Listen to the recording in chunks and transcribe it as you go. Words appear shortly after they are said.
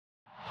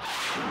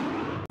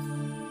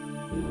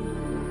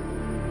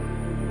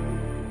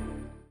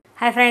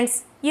Hi friends,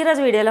 ఈ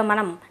రోజు వీడియోలో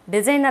మనం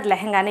డిజైనర్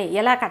లెహంగాని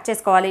ఎలా కట్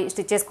చేసుకోవాలి,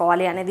 స్టిచ్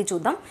చేసుకోవాలి అనేది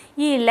చూద్దాం.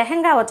 ఈ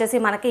లెహంగా వచ్చేసి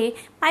మనకి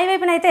పై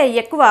వైపున అయితే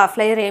ఎక్కువ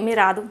ఫ్లేయర్ ఏమీ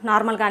రాదు,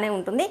 నార్మల్గానే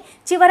ఉంటుంది.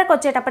 చివరకు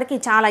వచ్చేటప్పటికి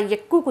చాలా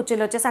ఎక్కువ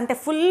కుర్చీలు వచ్చేసి అంటే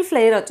ఫుల్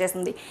ఫ్లేయర్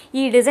వచ్చేసింది.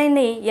 ఈ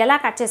డిజైన్ని ఎలా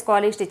కట్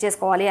చేసుకోవాలి, స్టిచ్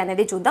చేసుకోవాలి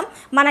అనేది చూద్దాం.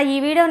 మన ఈ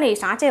వీడియోని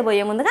స్టార్ట్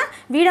చేయబోయే ముందుగా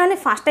వీడియోని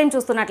ఫస్ట్ టైం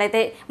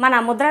చూస్తున్నట్లయితే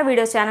మన ముద్ర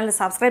వీడియోస్ ఛానల్ని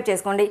సబ్స్క్రైబ్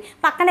చేసుకోండి.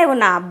 పక్కనే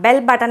ఉన్న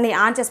బెల్ బటన్ని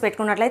ఆన్ చేసి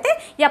పెట్టుకున్నట్లయితే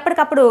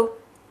ఎప్పటికప్పుడు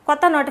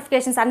కొత్త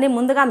నోటిఫికేషన్స్ అన్నీ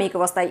ముందుగా మీకు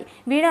వస్తాయి.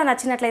 వీడియో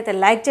నచ్చినట్లయితే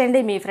లైక్ చేయండి,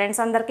 మీ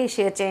ఫ్రెండ్స్ అందరికీ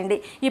షేర్ చేయండి.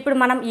 ఇప్పుడు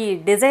మనం ఈ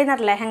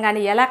డిజైనర్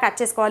లెహంగాని ఎలా కట్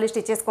చేసుకోవాలి,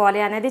 స్టిచ్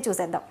చేసుకోవాలి అనేది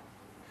చూసేద్దాం.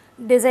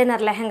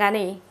 డిజైనర్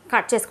లెహంగాని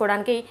కట్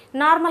చేసుకోవడానికి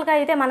నార్మల్గా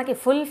అయితే మనకి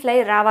ఫుల్ ఫ్లై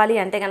రావాలి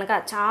అంటే కనుక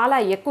చాలా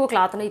ఎక్కువ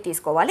క్లాత్ని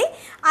తీసుకోవాలి.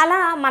 అలా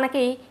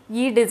మనకి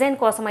ఈ డిజైన్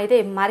కోసం అయితే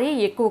మరీ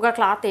ఎక్కువగా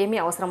క్లాత్ ఏమీ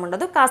అవసరం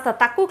ఉండదు. కాస్త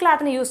తక్కువ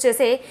క్లాత్ని యూజ్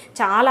చేసే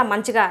చాలా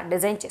మంచిగా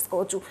డిజైన్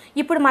చేసుకోవచ్చు.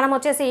 ఇప్పుడు మనం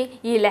వచ్చేసి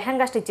ఈ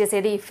లెహంగా స్టిచ్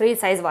చేసేది ఫ్రీ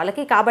సైజ్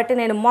వాళ్ళకి కాబట్టి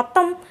నేను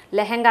మొత్తం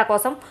లెహంగా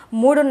కోసం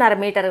 3.5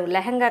 మీటరు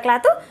లెహంగా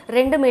క్లాత్,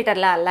 2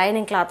 మీటర్ల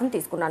లైనింగ్ క్లాత్ని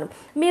తీసుకున్నాను.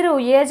 మీరు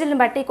ఏజ్ని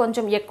బట్టి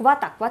కొంచెం ఎక్కువ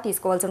తక్కువ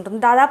తీసుకోవాల్సి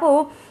ఉంటుంది. దాదాపు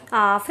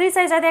ఫ్రీ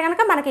సైజ్ అయితే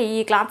కనుక మనకి ఈ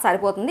క్లాత్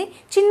సరిపోతుంది.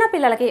 చిన్న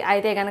పిల్లలకి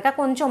అయితే కనుక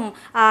కొంచెం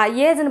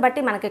ఏజ్ని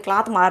బట్టి మనకి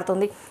క్లాత్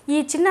మారుతుంది. ఈ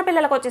చిన్న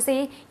పిల్లలకు వచ్చేసి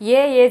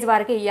ఏ ఏజ్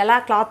వారికి ఎలా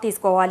క్లాత్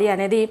తీసుకోవాలి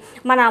అనేది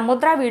మన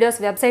ముద్ర వీడియోస్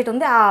వెబ్సైట్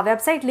ఉంది. ఆ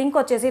వెబ్సైట్ లింక్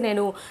వచ్చేసి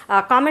నేను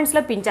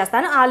కామెంట్స్లో పిన్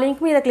చేస్తాను. ఆ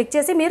లింక్ మీద క్లిక్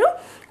చేసి మీరు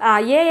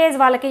ఏ ఏజ్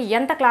వాళ్ళకి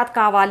ఎంత క్లాత్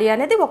కావాలి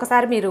అనేది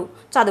ఒకసారి మీరు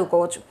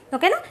చదువుకోవచ్చు.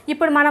 ఓకేనా?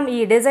 ఇప్పుడు మనం ఈ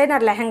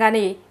డిజైనర్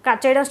లెహంగాని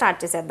కట్ చేయడం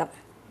స్టార్ట్ చేసేద్దాం.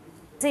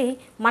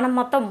 మనం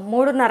మొత్తం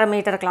 3.5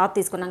 మీటర్ క్లాత్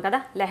తీసుకున్నాం కదా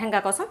లెహంగా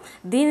కోసం.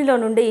 దీనిలో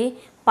నుండి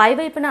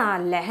పైవైపున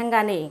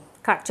లెహంగాని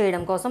కట్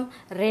చేయడం కోసం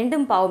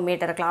 2.5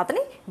 మీటర్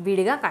క్లాత్ని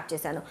విడిగా కట్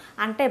చేశాను.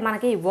 అంటే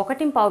మనకి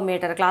 1.5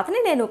 మీటర్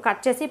క్లాత్ని నేను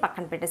కట్ చేసి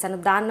పక్కన పెట్టేశాను.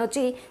 దాన్ని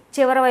వచ్చి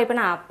చివరి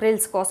వైపున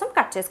ప్రిల్స్ కోసం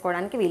కట్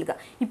చేసుకోవడానికి వీలుగా.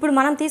 ఇప్పుడు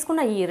మనం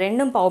తీసుకున్న ఈ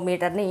 2.5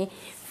 మీటర్ని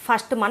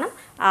ఫస్ట్ మనం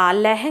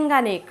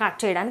లెహంగాని కట్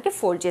చేయడానికి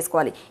ఫోల్డ్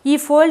చేసుకోవాలి. ఈ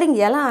ఫోల్డింగ్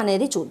ఎలా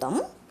అనేది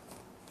చూద్దాము.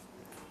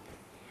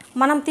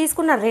 మనం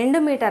తీసుకున్న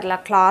 2 మీటర్ల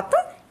క్లాత్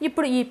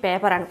ఇప్పుడు ఈ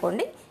పేపర్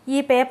అనుకోండి, ఈ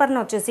పేపర్ని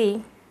వచ్చేసి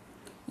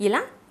ఇలా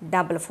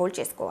డబుల్ ఫోల్డ్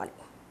చేసుకోవాలి.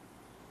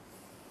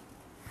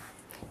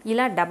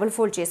 ఇలా డబుల్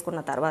ఫోల్డ్ చేసుకున్న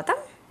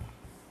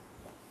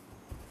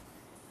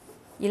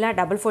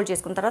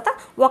తర్వాత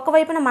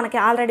ఒకవైపున మనకి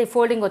ఆల్రెడీ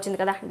ఫోల్డింగ్ వచ్చింది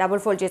కదా,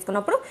 డబుల్ ఫోల్డ్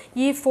చేసుకున్నప్పుడు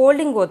ఈ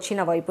ఫోల్డింగ్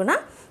వచ్చిన వైపున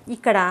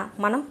ఇక్కడ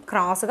మనం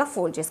క్రాస్గా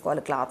ఫోల్డ్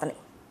చేసుకోవాలి క్లాత్ని.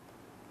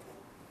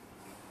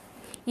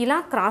 ఇలా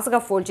క్రాస్గా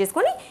ఫోల్డ్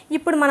చేసుకొని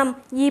ఇప్పుడు మనం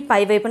ఈ పై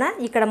వైపున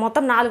ఇక్కడ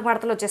మొత్తం 4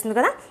 మడతలు వచ్చేసింది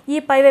కదా, ఈ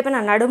పై వైపున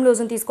నడుము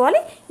లూజుని తీసుకోవాలి.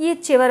 ఈ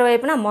చివరి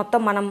వైపున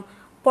మొత్తం మనం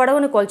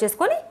పొడవుని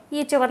కొలిచేసుకొని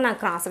ఈ చివరిన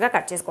క్రాస్గా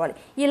కట్ చేసుకోవాలి.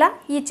 ఇలా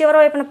ఈ చివరి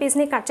వైపున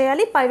పీస్ని కట్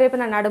చేయాలి, పై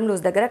వైపున నడుము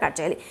లూజ్ దగ్గర కట్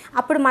చేయాలి.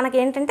 అప్పుడు మనకి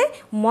ఏంటంటే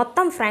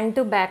మొత్తం ఫ్రంట్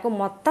బ్యాక్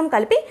మొత్తం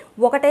కలిపి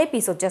ఒకటే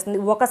పీస్ వచ్చేస్తుంది.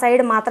 ఒక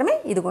సైడ్ మాత్రమే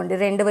ఇదిగోండి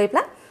 2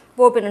 వైపులా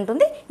ఓపెన్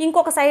ఉంటుంది,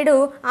 ఇంకొక సైడు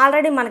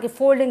ఆల్రెడీ మనకి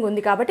ఫోల్డింగ్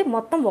ఉంది కాబట్టి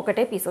మొత్తం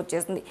ఒకటే పీస్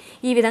వచ్చేస్తుంది.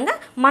 ఈ విధంగా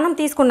మనం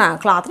తీసుకున్న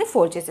క్లాత్ని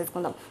ఫోల్డ్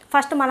చేసేసుకుందాం.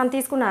 ఫస్ట్ మనం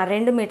తీసుకున్న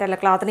 2 మీటర్ల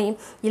క్లాత్ని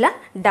ఇలా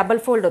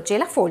డబల్ ఫోల్డ్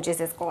వచ్చేలా ఫోల్డ్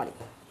చేసేసుకోవాలి.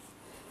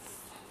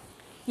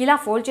 ఇలా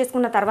ఫోల్డ్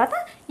చేసుకున్న తర్వాత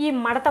ఈ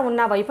మడత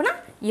ఉన్న వైపున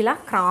ఇలా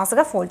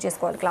క్రాస్గా ఫోల్డ్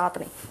చేసుకోవాలి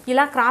క్లాత్ని.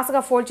 ఇలా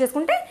క్రాస్గా ఫోల్డ్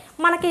చేసుకుంటే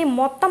మనకి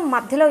మొత్తం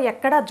మధ్యలో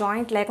ఎక్కడ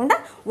జాయింట్ లేకుండా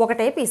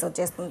ఒకటే పీస్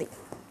వచ్చేస్తుంది.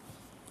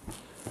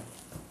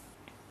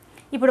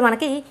 ఇప్పుడు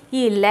మనకి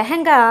ఈ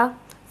లెహంగా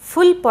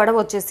ఫుల్ పొడవు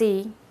వచ్చేసి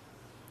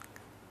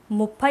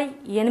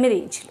 38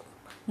 ఇంచులు.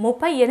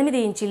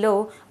 38 ఇంచుల్లో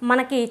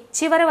మనకి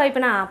చివరి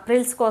వైపున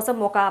ప్రిల్స్ కోసం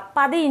ఒక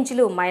 10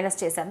 ఇంచులు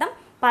మైనస్ చేసేద్దాం.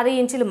 10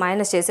 ఇంచులు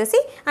మైనస్ చేసేసి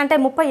అంటే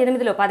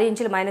 38లో 10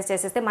 ఇంచులు మైనస్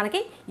చేసేస్తే మనకి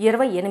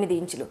 28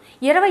 ఇంచులు.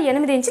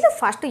 28 ఇంచులు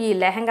ఫస్ట్ ఈ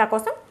లెహంగా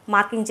కోసం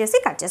మార్కింగ్ చేసి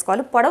కట్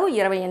చేసుకోవాలి. పొడవు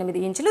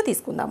 28 ఇంచులు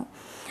తీసుకుందాము.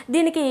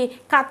 దీనికి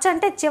ఖర్చు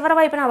అంటే చివరి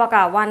వైపున ఒక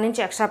 1 ఇంచ్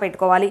ఎక్స్ట్రా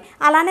పెట్టుకోవాలి,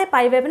 అలానే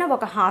పై వైపున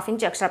ఒక 1/2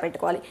 ఇంచ్ ఎక్స్ట్రా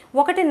పెట్టుకోవాలి.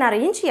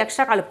 1.5 ఇంచ్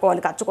ఎక్స్ట్రా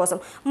కలుపుకోవాలి ఖర్చు కోసం.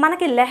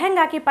 మనకి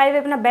లెహంగాకి పై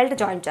వైపున బెల్ట్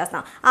జాయింట్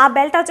చేస్తాం, ఆ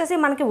బెల్ట్ వచ్చేసి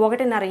మనకి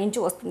 1.5 ఇంచ్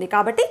వస్తుంది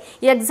కాబట్టి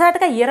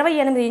ఎగ్జాక్ట్గా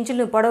 28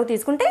 ఇంచులు పొడవు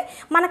తీసుకుంటే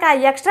మనకి ఆ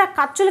ఎక్స్ట్రా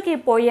ఖర్చులకి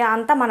పోయే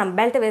అంతా మనం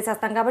బెల్ట్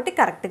వేసేస్తాం కాబట్టి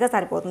కరెక్ట్గా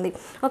సరిపోతుంది.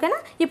 ఓకేనా?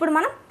 ఇప్పుడు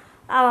మనం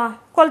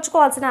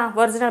కొలుచుకోవాల్సిన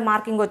ఒరిజినల్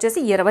మార్కింగ్ వచ్చేసి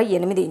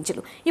 28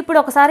 ఇంచులు. ఇప్పుడు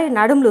ఒకసారి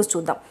నడుము లూజ్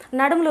చూద్దాం.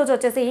 నడుము లూజ్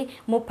వచ్చేసి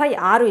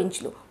 36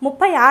 ఇంచులు.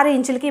 36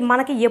 ఇంచులకి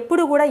మనకి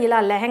ఎప్పుడు కూడా ఇలా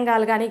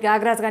లెహంగాలు కానీ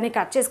గాగ్రాస్ కానీ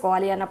కట్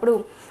చేసుకోవాలి అన్నప్పుడు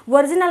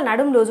ఒరిజినల్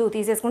నడుము లూజు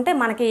తీసేసుకుంటే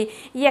మనకి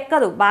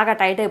ఎక్కదు, బాగా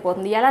టైట్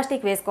అయిపోతుంది.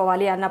 ఎలాస్టిక్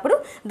వేసుకోవాలి అన్నప్పుడు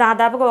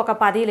దాదాపుగా ఒక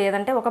 10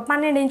 లేదంటే ఒక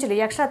 12 ఇంచులు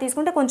ఎక్స్ట్రా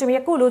తీసుకుంటే కొంచెం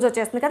ఎక్కువ లూజ్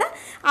వచ్చేస్తుంది కదా,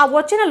 ఆ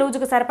వచ్చిన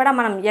లూజుకు సరిపడా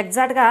మనం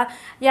ఎగ్జాక్ట్గా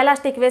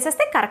ఎలాస్టిక్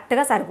వేసేస్తే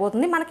కరెక్ట్గా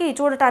సరిపోతుంది. మనకి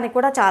చూడటానికి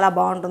కూడా చాలా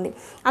బాగుంటుంది.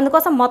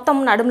 అందుకోసం మొత్తం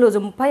నడుము లూజు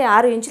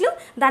 36 ఇంచులు,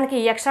 దానికి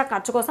ఎక్స్ట్రా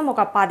ఖర్చు కోసం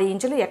ఒక 10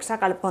 ఇంచులు ఎక్స్ట్రా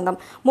కలుపుకుందాం.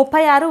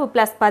 36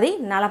 + 10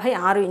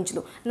 46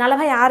 ఇంచులు.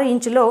 46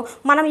 ఇంచుల్లో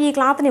మనం ఈ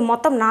క్లాత్ని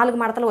మొత్తం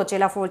 4 మడతలు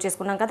వచ్చేలా ఫోల్డ్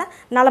చేసుకున్నాం కదా,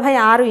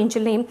 46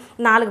 ఇంచుల్ని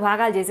 4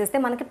 భాగాలు చేసేస్తే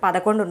మనకి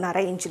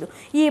 11.5 ఇంచులు.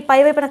 ఈ పై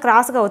వైపున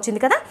క్రాస్గా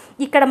వచ్చింది కదా,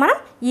 ఇక్కడ మనం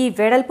ఈ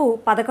వెడల్పు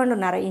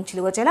 11.5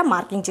 ఇంచులు వచ్చేలా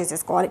మార్కింగ్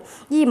చేసేసుకోవాలి.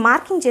 ఈ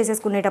మార్కింగ్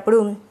చేసేసుకునేటప్పుడు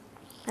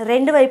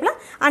రెండు వైపులా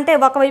అంటే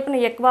ఒకవైపున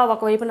ఎక్కువ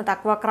ఒకవైపున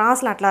తక్కువ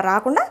క్రాస్లు అట్లా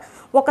రాకుండా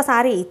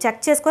ఒకసారి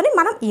చెక్ చేసుకొని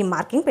మనం ఈ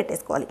మార్కింగ్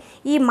పెట్టేసుకోవాలి.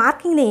 ఈ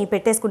మార్కింగ్ని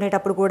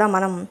పెట్టేసుకునేటప్పుడు కూడా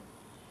మనం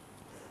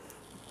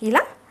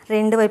ఇలా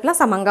రెండు వైపులా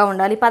సమంగా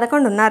ఉండాలి.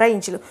 11.5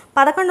 ఇంచులు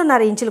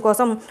 11.5 ఇంచుల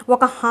కోసం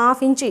ఒక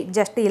హాఫ్ ఇంచ్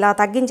జస్ట్ ఇలా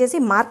తగ్గించేసి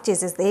మార్క్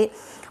చేసేస్తే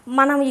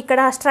మనం ఇక్కడ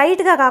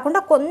స్ట్రైట్గా కాకుండా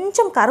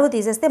కొంచెం కరువు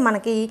తీసేస్తే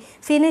మనకి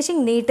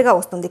ఫినిషింగ్ నీట్గా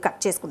వస్తుంది కట్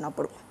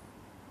చేసుకున్నప్పుడు.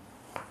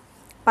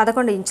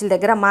 11 ఇంచుల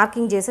దగ్గర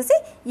మార్కింగ్ చేసేసి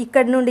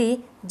ఇక్కడ నుండి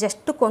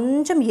జస్ట్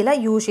కొంచెం ఇలా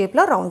యూ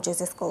షేప్లో రౌండ్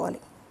చేసేసుకోవాలి.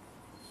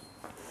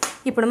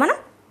 ఇప్పుడు మనం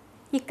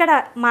ఇక్కడ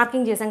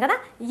మార్కింగ్ చేసాం కదా,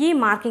 ఈ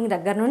మార్కింగ్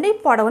దగ్గర నుండి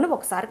పొడవును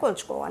ఒకసారి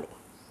కొలుచుకోవాలి.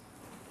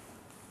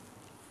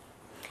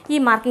 ఈ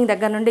మార్కింగ్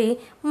దగ్గర నుండి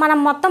మనం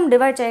మొత్తం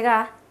డివైడ్ చేయగా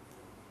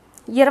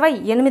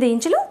 28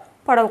 ఇంచులు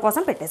పొడవు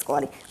కోసం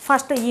పెట్టేసుకోవాలి.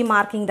 ఫస్ట్ ఈ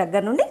మార్కింగ్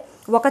దగ్గర నుండి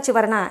ఒక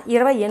చివరన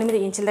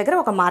 28 ఇంచుల దగ్గర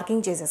ఒక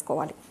మార్కింగ్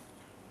చేసేసుకోవాలి.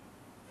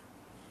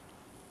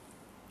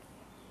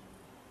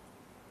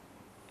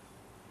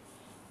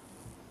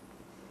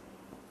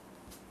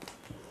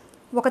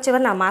 ఒక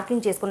చివరన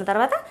మార్కింగ్ చేసుకున్న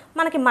తర్వాత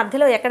మనకి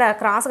మధ్యలో ఎక్కడ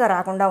క్రాస్గా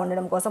రాకుండా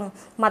ఉండడం కోసం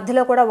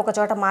మధ్యలో కూడా ఒక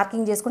చోట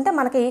మార్కింగ్ చేసుకుంటే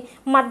మనకి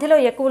మధ్యలో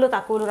ఎక్కువలు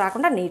తక్కువలు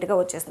రాకుండా నీట్గా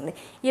వచ్చేస్తుంది.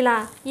 ఇలా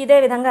ఇదే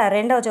విధంగా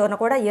రెండవ చివరన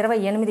కూడా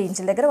 28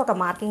 ఇంచుల దగ్గర ఒక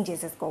మార్కింగ్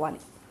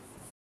చేసేసుకోవాలి.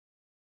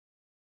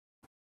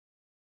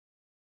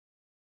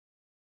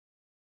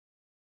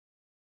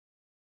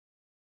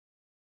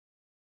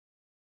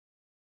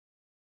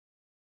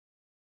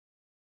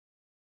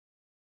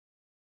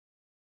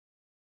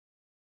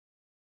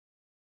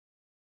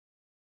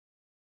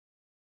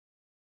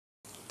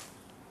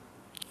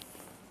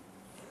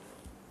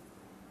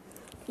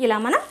 ఇలా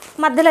మనం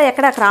మధ్యలో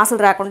ఎక్కడ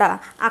క్రాసులు రాకుండా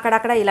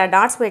అక్కడక్కడ ఇలా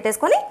డాట్స్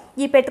పెట్టేసుకొని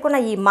ఈ పెట్టుకున్న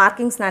ఈ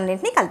మార్కింగ్స్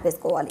అన్నింటినీ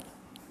కలిపేసుకోవాలి.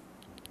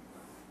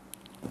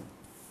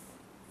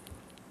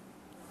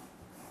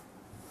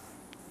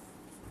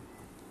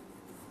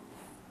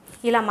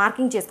 ఇలా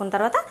మార్కింగ్ చేసుకున్న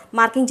తర్వాత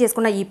మార్కింగ్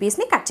చేసుకున్న ఈ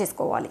పీస్ని కట్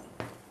చేసుకోవాలి.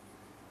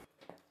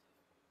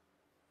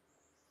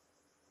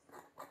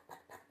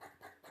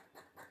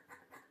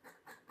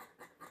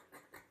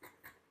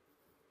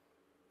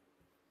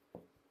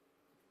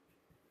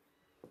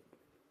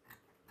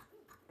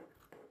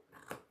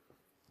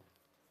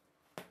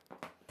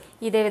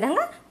 ఇదే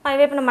విధంగా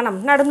పైవైపున మనం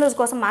నడుము లూజ్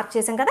కోసం మార్క్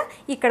చేసాం కదా,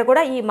 ఇక్కడ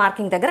కూడా ఈ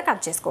మార్కింగ్ దగ్గర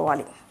కట్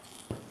చేసుకోవాలి.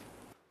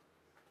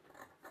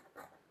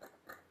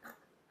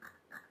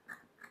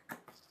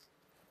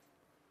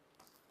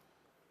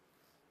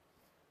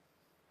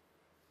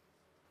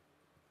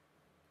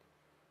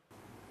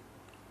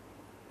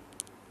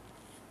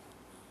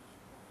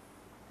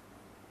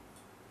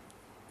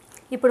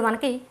 ఇప్పుడు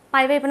మనకి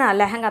పైవైపున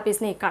లెహంగా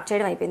పీస్ని కట్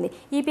చేయడం అయిపోయింది.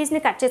 ఈ పీస్ని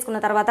కట్ చేసుకున్న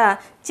తర్వాత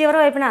చివరి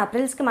వైపున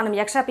ఫ్రిల్స్కి మనం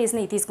ఎక్స్ట్రా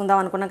పీస్ని తీసుకుందాం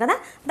అనుకున్నాం కదా,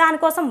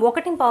 దానికోసం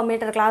 1.5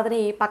 మీటర్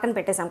క్లాత్ని పక్కన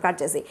పెట్టేసాం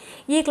కట్ చేసి.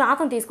 ఈ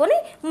క్లాత్ని తీసుకొని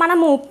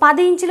మనము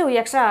 10 ఇంచులు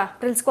ఎక్స్ట్రా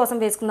ఫ్రిల్స్ కోసం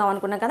వేసుకుందాం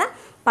అనుకున్నాం కదా,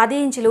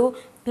 10 ఇంచులు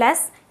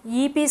ప్లస్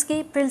ఈ పీస్కి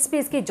ఫ్రిల్స్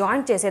పీస్కి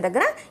జాయింట్ చేసే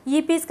దగ్గర ఈ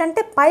పీస్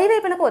కంటే పై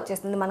వైపునకు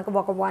వచ్చేస్తుంది మనకు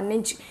ఒక 1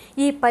 ఇంచ్.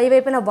 ఈ పై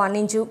వైపున 1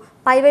 ఇంచు,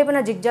 పై వైపున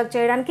జిగ్జాగ్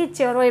చేయడానికి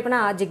చివరి వైపున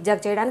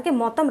జిగ్జాగ్ చేయడానికి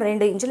మొత్తం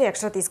 2 ఇంచులు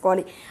ఎక్స్ట్రా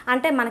తీసుకోవాలి.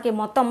 అంటే మనకి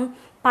మొత్తం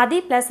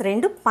 10 +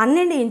 2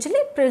 12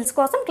 ఇంచులు ఫ్రిల్స్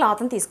కోసం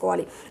క్లాత్ని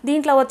తీసుకోవాలి.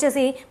 దీంట్లో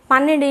వచ్చేసి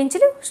 12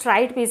 ఇంచులు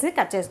స్ట్రైట్ పీస్ని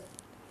కట్ చేసి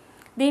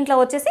దీంట్లో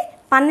వచ్చేసి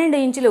 12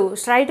 ఇంచులు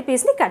స్ట్రైట్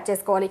పీస్ని కట్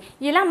చేసుకోవాలి.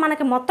 ఇలా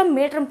మనకి మొత్తం 1.5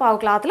 మీటర్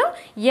క్లాత్లో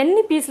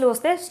ఎన్ని పీసులు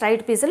వస్తే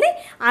స్ట్రైట్ పీసుల్ని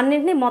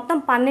అన్నింటినీ మొత్తం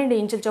 12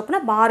 ఇంచుల చొప్పున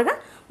బారుగా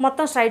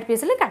మొత్తం స్ట్రైట్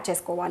పీసుల్ని కట్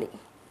చేసుకోవాలి.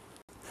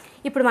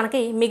 ఇప్పుడు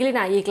మనకి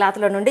మిగిలిన ఈ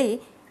క్లాత్లో నుండి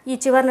ఈ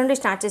చివరి నుండి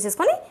స్టార్ట్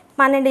చేసేసుకొని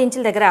 12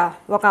 ఇంచుల దగ్గర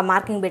ఒక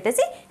మార్కింగ్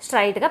పెట్టేసి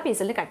స్ట్రైట్గా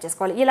పీసుల్ని కట్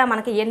చేసుకోవాలి. ఇలా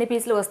మనకి ఎన్ని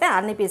పీసులు వస్తే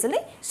అన్ని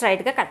పీసుల్ని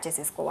స్ట్రైట్గా కట్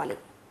చేసేసుకోవాలి.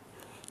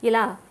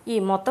 ఇలా ఈ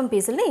మొత్తం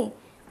పీసుల్ని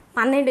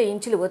 12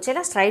 ఇంచులు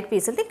వచ్చేలా స్ట్రైట్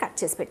పీసుల్ని కట్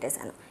చేసి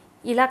పెట్టేశాను.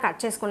 ఇలా కట్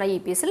చేసుకున్న ఈ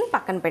పీసుల్ని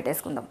పక్కన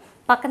పెట్టేసుకుందాం.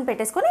 పక్కన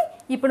పెట్టేసుకొని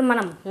ఇప్పుడు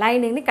మనం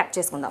లైనింగ్ని కట్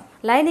చేసుకుందాం.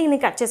 లైనింగ్ని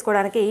కట్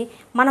చేసుకోవడానికి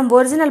మనం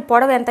ఒరిజినల్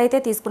పొడవు ఎంతైతే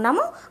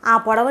తీసుకున్నామో ఆ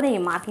పొడవుని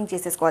మార్కింగ్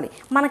చేసేసుకోవాలి.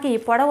 మనకి ఈ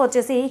పొడవు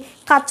వచ్చేసి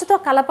ఖర్చుతో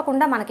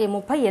కలపకుండా మనకి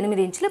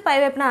 38 ఇంచులు,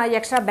 పైవైపున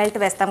ఎక్స్ట్రా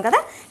బెల్ట్ వేస్తాం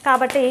కదా,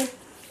 కాబట్టి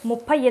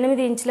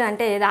 38 ఇంచులు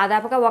అంటే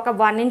దాదాపుగా ఒక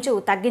 1 ఇంచు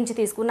తగ్గించి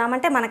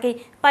తీసుకున్నామంటే మనకి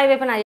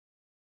పైవైపున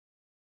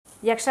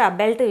ఎక్స్ట్రా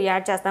బెల్ట్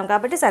యాడ్ చేస్తాం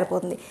కాబట్టి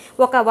సరిపోతుంది.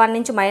 ఒక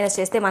 1 ఇంచు మైనస్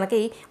చేస్తే మనకి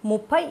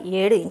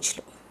 37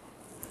 ఇంచులు.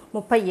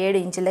 37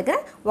 ఇంచుల దగ్గర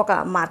ఒక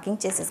మార్కింగ్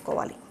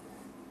చేసేసుకోవాలి.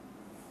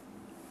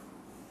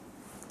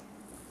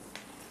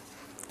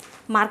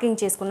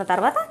 మార్కింగ్ చేసుకున్న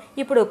తర్వాత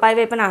ఇప్పుడు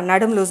పైవైపున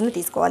నడుము లూజ్ని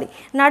తీసుకోవాలి.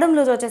 నడుము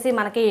లూజ్ వచ్చేసి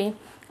మనకి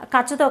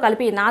ఖర్చుతో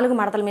కలిపి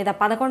 4 మడతల మీద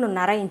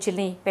 11.5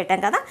 ఇంచుల్ని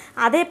పెట్టాం కదా,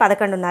 అదే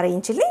 11.5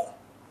 ఇంచుల్ని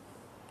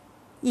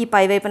ఈ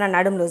పైవైపున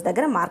నడుము లూజ్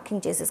దగ్గర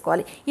మార్కింగ్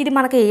చేసేసుకోవాలి. ఇది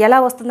మనకి ఎలా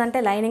వస్తుందంటే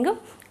లైనింగ్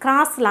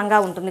క్రాస్ లంగా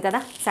ఉంటుంది కదా,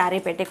 శారీ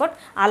పెట్టికోట్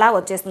అలా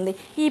వచ్చేస్తుంది.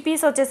 ఈ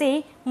పీస్ వచ్చేసి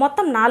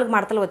మొత్తం 4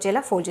 మడతలు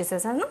వచ్చేలా ఫోల్డ్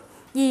చేసేసాను.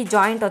 ఈ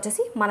జాయింట్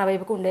వచ్చేసి మన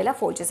వైపుకు ఉండేలా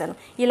ఫోల్డ్ చేశాను.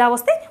 ఇలా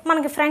వస్తే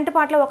మనకి ఫ్రంట్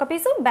పార్ట్లో ఒక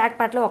పీసు, బ్యాక్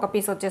పార్ట్లో ఒక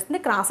పీస్ వచ్చేస్తుంది,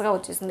 క్రాస్గా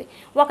వచ్చేస్తుంది.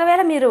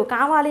 ఒకవేళ మీరు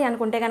కావాలి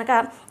అనుకుంటే కనుక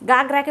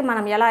గాగ్రాకి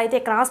మనం ఎలా అయితే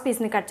క్రాస్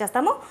పీస్ని కట్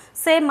చేస్తామో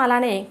సేమ్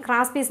అలానే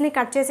క్రాస్ పీస్ని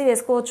కట్ చేసి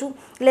వేసుకోవచ్చు.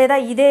 లేదా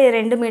ఇదే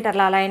 2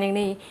 మీటర్ల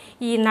లైనింగ్ని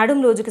ఈ నడుం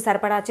లూజుకి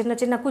సరిపడా చిన్న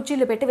చిన్న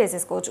కుర్చీలు పెట్టి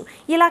వేసేసుకోవచ్చు.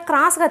 ఇలా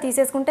క్రాస్గా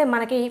తీసేసుకుంటే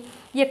మనకి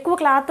ఎక్కువ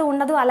క్లాత్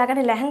ఉండదు.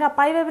 అలాగని లెహంగా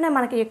పై వైపునే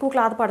మనకి ఎక్కువ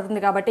క్లాత్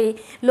పడుతుంది కాబట్టి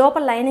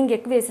లోపల లైనింగ్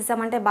ఎక్కువ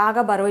వేసేసామంటే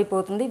బాగా బరువు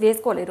అయిపోతుంది,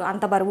 వేసుకోలేరు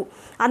అంత బరువు.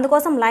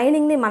 అందుకోసం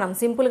లైనింగ్ని మనం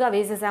సింపుల్గా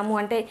వేసేసాము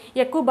అంటే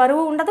ఎక్కువ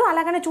బరువు ఉండదు,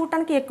 అలాగనే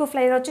చూడటానికి ఎక్కువ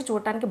ఫ్లేవర్ వచ్చి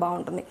చూడటానికి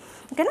బాగుంటుంది.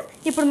 ఓకేనా.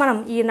 ఇప్పుడు మనం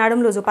ఈ నడుం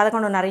లూజు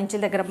 11.5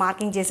 ఇంచుల దగ్గర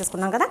మార్కింగ్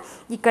చేసేసుకున్నాం కదా.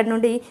 ఇక్కడ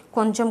నుండి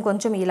కొంచెం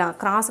కొంచెం ఇలా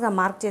క్రాస్గా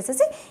మార్క్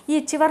చేసేసి ఈ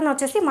చివరన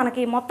వచ్చేసి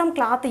మనకి మొత్తం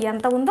క్లాత్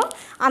ఎంత ఉందో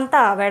అంత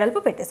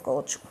వెడల్పు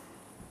పెట్టేసుకోవచ్చు.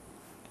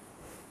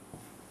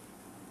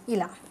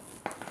 ఇలా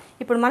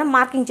ఇప్పుడు మనం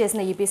మార్కింగ్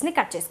చేసిన ఈ పీస్ని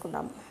కట్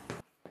చేసుకుందాము.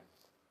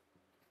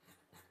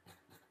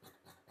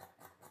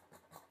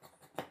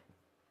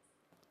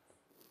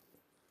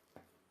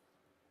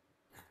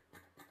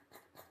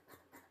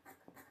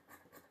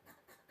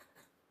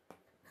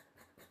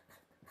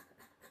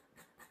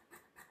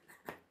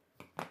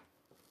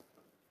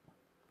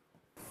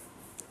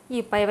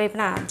 ఈ పై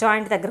వైపున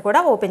జాయింట్ దగ్గర కూడా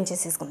ఓపెన్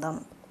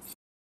చేసేసుకుందాము.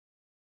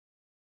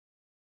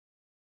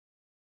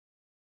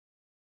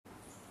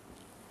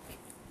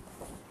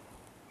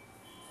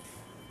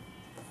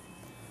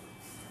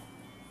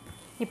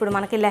 ఇప్పుడు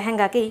మనకి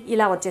లెహంగాకి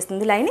ఇలా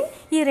వచ్చేస్తుంది లైనింగ్.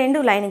 ఈ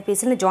 2 లైనింగ్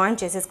పీసులని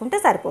జాయింట్ చేసేసుకుంటే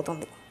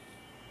సరిపోతుంది.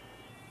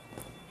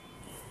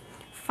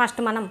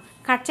 ఫస్ట్ మనం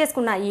కట్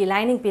చేసుకున్న ఈ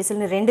లైనింగ్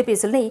పీసులని 2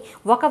 పీసులని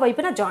ఒక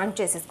వైపున జాయింట్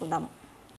చేసేసుకుందాము.